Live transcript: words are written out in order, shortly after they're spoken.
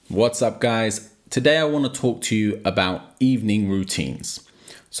What's up, guys? Today I want to talk to you about evening routines.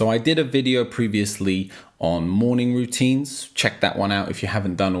 So I did a video previously on morning routines. Check that one out if you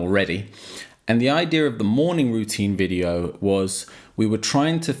haven't done already. And the idea of the morning routine video was we were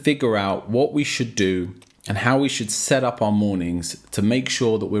trying to figure out what we should do and how we should set up our mornings to make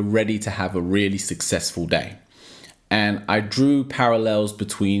sure that we're ready to have a really successful day. And I drew parallels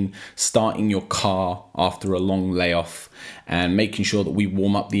between starting your car after a long layoff and making sure that we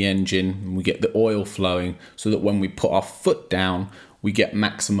warm up the engine and we get the oil flowing so that when we put our foot down, we get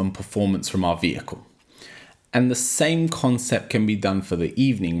maximum performance from our vehicle. And the same concept can be done for the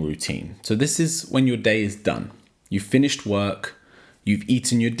evening routine. So this is when your day is done. You've finished work, you've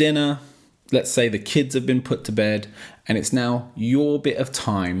eaten your dinner, let's say the kids have been put to bed, and it's now your bit of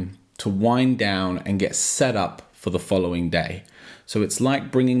time to wind down and get set up for the following day. So it's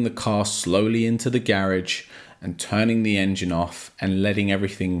like bringing the car slowly into the garage and turning the engine off and letting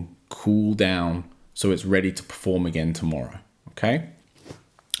everything cool down so it's ready to perform again tomorrow. Okay?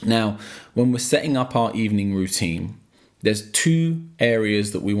 Now, when we're setting up our evening routine, there's two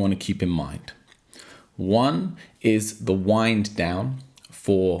areas that we want to keep in mind. One is the wind down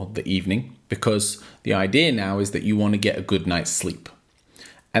for the evening, because the idea now is that you want to get a good night's sleep.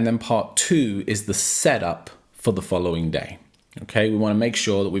 And then part two is the setup for the following day. Okay, we want to make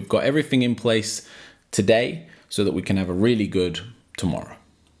sure that we've got everything in place today so that we can have a really good tomorrow.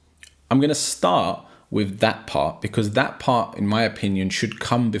 I'm going to start with that part because that part, in my opinion, should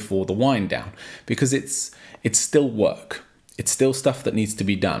come before the wind down, because it's still work. It's still stuff that needs to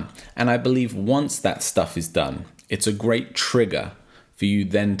be done. And I believe once that stuff is done, it's a great trigger for you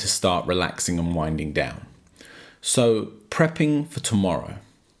then to start relaxing and winding down. So prepping for tomorrow.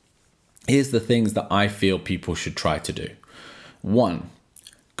 Here's the things that I feel people should try to do. 1,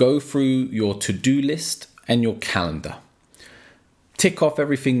 go through your to-do list and your calendar. Tick off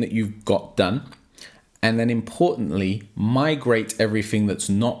everything that you've got done, and then importantly, migrate everything that's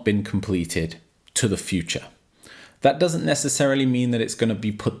not been completed to the future. That doesn't necessarily mean that it's going to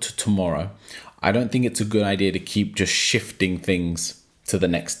be put to tomorrow. I don't think it's a good idea to keep just shifting things to the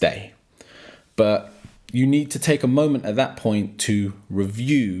next day. But you need to take a moment at that point to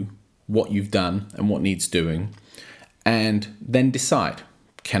review what you've done and what needs doing, and then decide,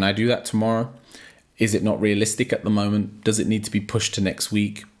 can I do that tomorrow? Is it not realistic at the moment? Does it need to be pushed to next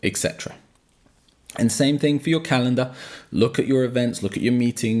week, etc.? And same thing for your calendar. Look at your events, look at your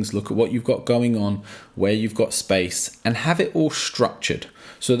meetings, look at what you've got going on, where you've got space, and have it all structured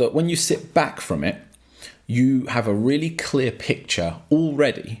so that when you sit back from it, you have a really clear picture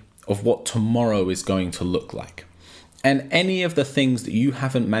already of what tomorrow is going to look like. And any of the things that you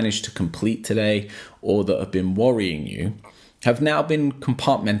haven't managed to complete today or that have been worrying you have now been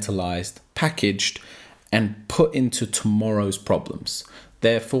compartmentalized, packaged, and put into tomorrow's problems.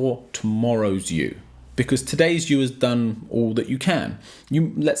 Therefore, tomorrow's you. Because today's you has done all that you can.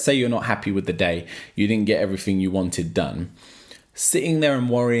 Let's say you're not happy with the day. You didn't get everything you wanted done. Sitting there and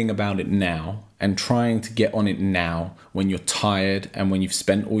worrying about it now and trying to get on it now when you're tired and when you've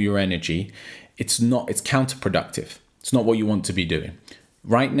spent all your energy, it's counterproductive. It's not what you want to be doing.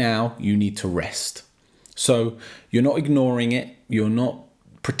 Right now, you need to rest. So you're not ignoring it. You're not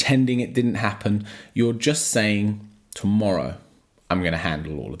pretending it didn't happen. You're just saying, tomorrow, I'm going to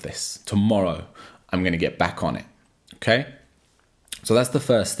handle all of this. Tomorrow, I'm going to get back on it. Okay? So that's the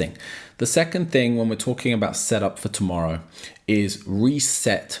first thing. The second thing when we're talking about setup for tomorrow is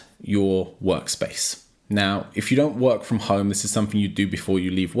reset your workspace. Now, if you don't work from home, this is something you do before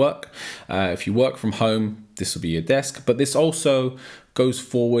you leave work. If you work from home, this will be your desk, but this also goes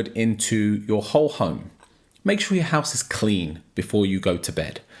forward into your whole home. Make sure your house is clean before you go to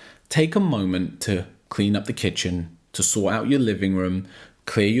bed. Take a moment to clean up the kitchen, to sort out your living room,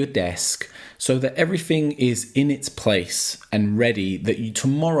 clear your desk, so that everything is in its place and ready that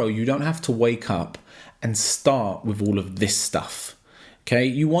tomorrow you don't have to wake up and start with all of this stuff.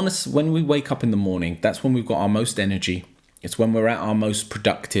 Okay, when we wake up in the morning, that's when we've got our most energy. It's when we're at our most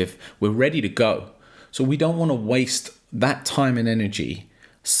productive. We're ready to go. So we don't want to waste that time and energy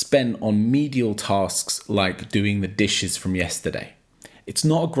spent on menial tasks like doing the dishes from yesterday. It's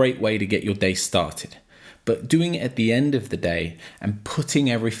not a great way to get your day started. But doing it at the end of the day and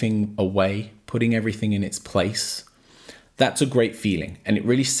putting everything away, putting everything in its place, that's a great feeling, and it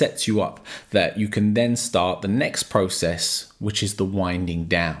really sets you up that you can then start the next process, which is the winding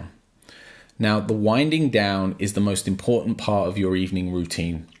down. Now, the winding down is the most important part of your evening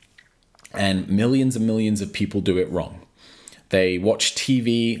routine, and millions of people do it wrong. They watch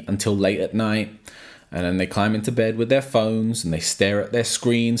TV until late at night, and then they climb into bed with their phones and they stare at their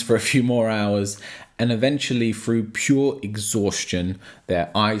screens for a few more hours, and eventually through pure exhaustion,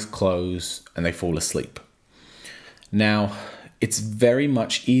 their eyes close and they fall asleep. Now, it's very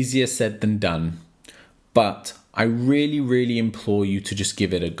much easier said than done, but I really implore you to just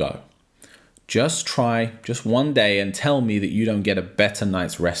give it a go. Just try just one day and tell me that you don't get a better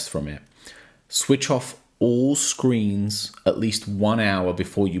night's rest from it. Switch off all screens at least 1 hour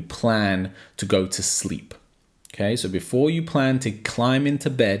before you plan to go to sleep. Okay, so before you plan to climb into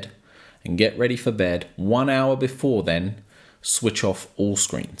bed and get ready for bed, 1 hour before then, switch off all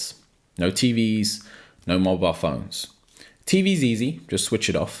screens. No TVs, no mobile phones. TV's easy, just switch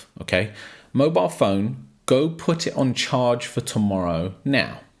it off, okay? Mobile phone, go put it on charge for tomorrow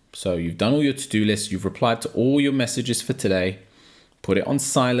now. So you've done all your to-do lists, you've replied to all your messages for today, put it on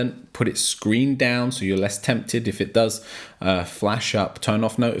silent, put it screen down so you're less tempted if it does flash up, turn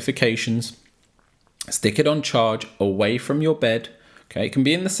off notifications, stick it on charge away from your bed. Okay, it can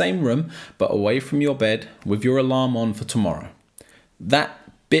be in the same room, but away from your bed with your alarm on for tomorrow. That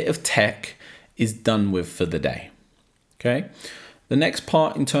bit of tech is done with for the day. Okay, the next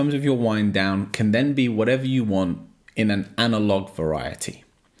part in terms of your wind down can then be whatever you want in an analog variety.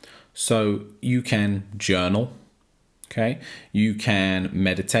 So you can journal, okay, you can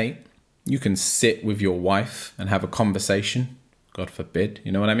meditate, you can sit with your wife and have a conversation, God forbid,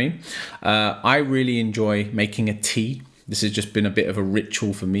 you know what I mean? I really enjoy making a tea. This has just been a bit of a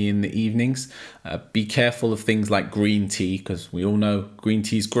ritual for me in the evenings. Be careful of things like green tea, because we all know green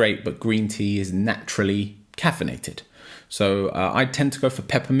tea is great, but green tea is naturally caffeinated. So I tend to go for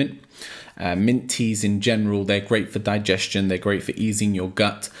peppermint. Mint teas in general, they're great for digestion, they're great for easing your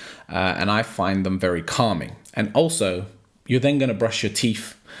gut, and I find them very calming. And also, you're then going to brush your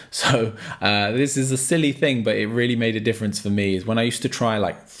teeth. So this is a silly thing, but it really made a difference for me, is when I used to try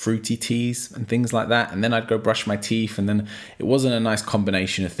like fruity teas and things like that, and then I'd go brush my teeth, and then it wasn't a nice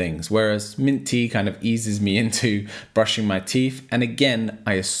combination of things. Whereas mint tea kind of eases me into brushing my teeth. And again,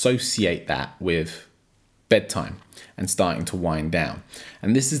 I associate that with bedtime and starting to wind down.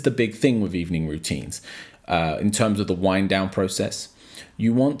 And this is the big thing with evening routines. In terms of the wind down process,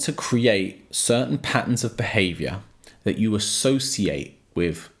 you want to create certain patterns of behavior that you associate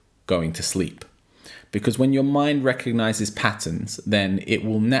with going to sleep. Because when your mind recognizes patterns, then it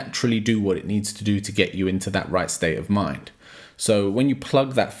will naturally do what it needs to do to get you into that right state of mind. So when you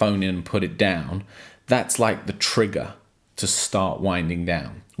plug that phone in and put it down, that's like the trigger to start winding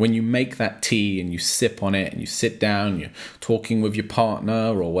down. When you make that tea and you sip on it and you sit down, you're talking with your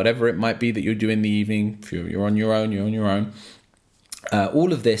partner or whatever it might be that you're doing in the evening. If you're on your own, you're on your own.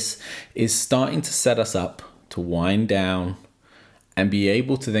 All of this is starting to set us up to wind down and be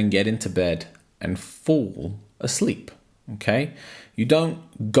able to then get into bed and fall asleep. Okay? You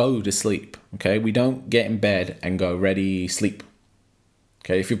don't go to sleep. Okay? We don't get in bed and go, ready, sleep.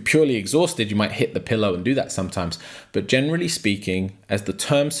 Okay, if you're purely exhausted, you might hit the pillow and do that sometimes. But generally speaking, as the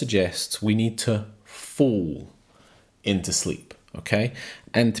term suggests, we need to fall into sleep. Okay,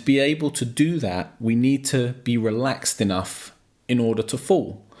 and to be able to do that, we need to be relaxed enough in order to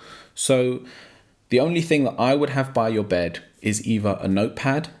fall. So the only thing that I would have by your bed is either a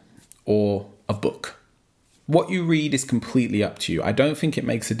notepad or a book. What you read is completely up to you. I don't think it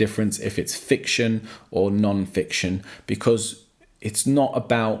makes a difference if it's fiction or non-fiction, because it's not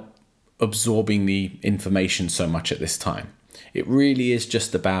about absorbing the information so much at this time. It really is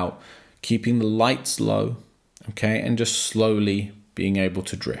just about keeping the lights low, okay, and just slowly being able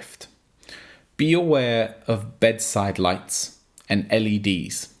to drift. Be aware of bedside lights and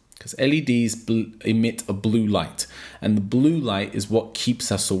LEDs, because LEDs emit a blue light, and the blue light is what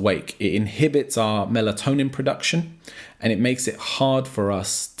keeps us awake. It inhibits our melatonin production, and it makes it hard for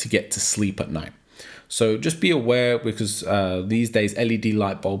us to get to sleep at night. So just be aware, because these days LED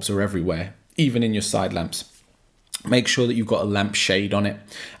light bulbs are everywhere, even in your side lamps. Make sure that you've got a lamp shade on it.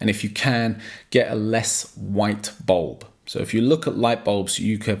 And if you can, get a less white bulb. So if you look at light bulbs,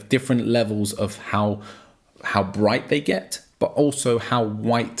 you have different levels of how bright they get, but also how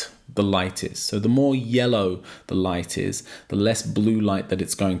white the light is. So the more yellow the light is, the less blue light that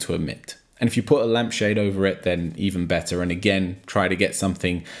it's going to emit. And if you put a lampshade over it, then even better. And again, try to get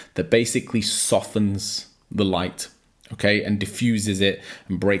something that basically softens the light, okay, and diffuses it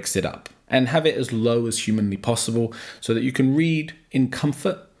and breaks it up. And have it as low as humanly possible so that you can read in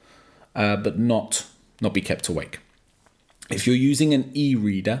comfort, but not be kept awake. If you're using an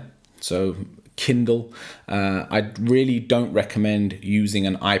e-reader, so Kindle, I really don't recommend using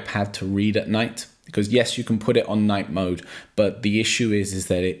an iPad to read at night, because yes, you can put it on night mode, but the issue is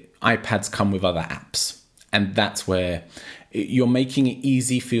that iPads come with other apps, and that's where you're making it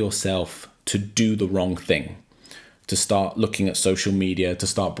easy for yourself to do the wrong thing, to start looking at social media, to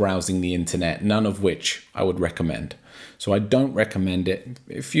start browsing the internet, none of which I would recommend. So I don't recommend it.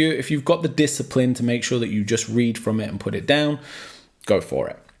 If you've got the discipline to make sure that you just read from it and put it down, go for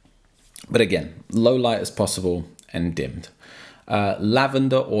it. But again, low light as possible and dimmed.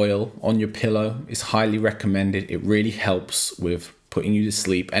 Lavender oil on your pillow is highly recommended. It really helps with putting you to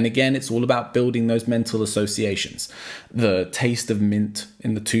sleep. And again, it's all about building those mental associations. The taste of mint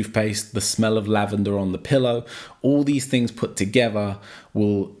in the toothpaste, the smell of lavender on the pillow, all these things put together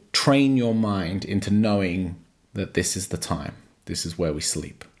will train your mind into knowing that this is the time. This is where we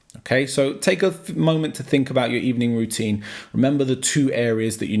sleep. Okay, so take a moment to think about your evening routine. Remember the two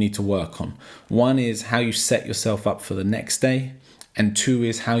areas that you need to work on. One is how you set yourself up for the next day. And two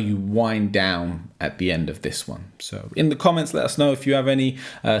is how you wind down at the end of this one. So in the comments, let us know if you have any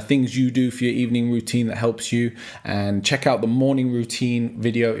things you do for your evening routine that helps you. And check out the morning routine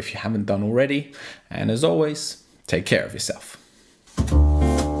video if you haven't done already. And as always, take care of yourself.